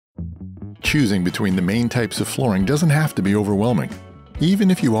Choosing between the main types of flooring doesn't have to be overwhelming. Even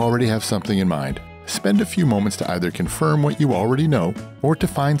if you already have something in mind, spend a few moments to either confirm what you already know or to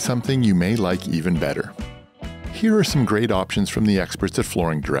find something you may like even better. Here are some great options from the experts at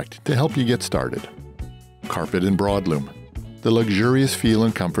Flooring Direct to help you get started. Carpet and broadloom. The luxurious feel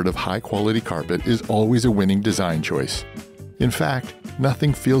and comfort of high-quality carpet is always a winning design choice. In fact,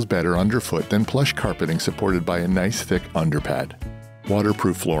 nothing feels better underfoot than plush carpeting supported by a nice thick underpad.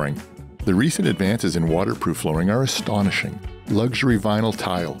 Waterproof flooring. The recent advances in waterproof flooring are astonishing. Luxury vinyl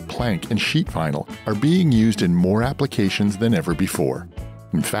tile, plank, and sheet vinyl are being used in more applications than ever before.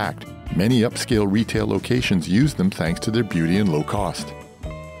 In fact, many upscale retail locations use them thanks to their beauty and low cost.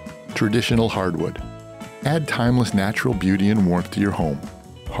 Traditional hardwood. Add timeless natural beauty and warmth to your home.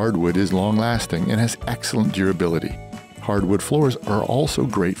 Hardwood is long-lasting and has excellent durability. Hardwood floors are also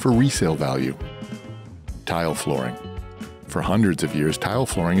great for resale value. Tile flooring. For hundreds of years, tile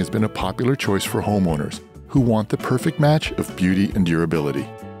flooring has been a popular choice for homeowners who want the perfect match of beauty and durability.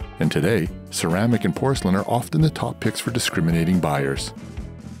 And today, ceramic and porcelain are often the top picks for discriminating buyers.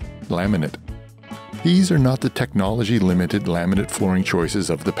 Laminate. These are not the technology-limited laminate flooring choices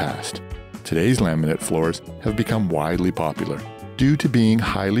of the past. Today's laminate floors have become widely popular due to being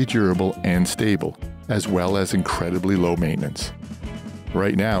highly durable and stable, as well as incredibly low maintenance.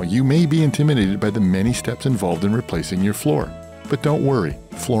 Right now, you may be intimidated by the many steps involved in replacing your floor. But don't worry,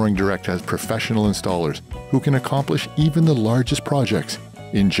 Flooring Direct has professional installers who can accomplish even the largest projects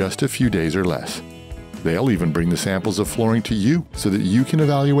in just a few days or less. They'll even bring the samples of flooring to you so that you can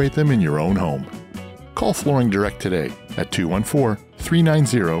evaluate them in your own home. Call Flooring Direct today at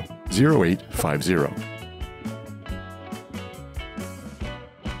 214-390-0850.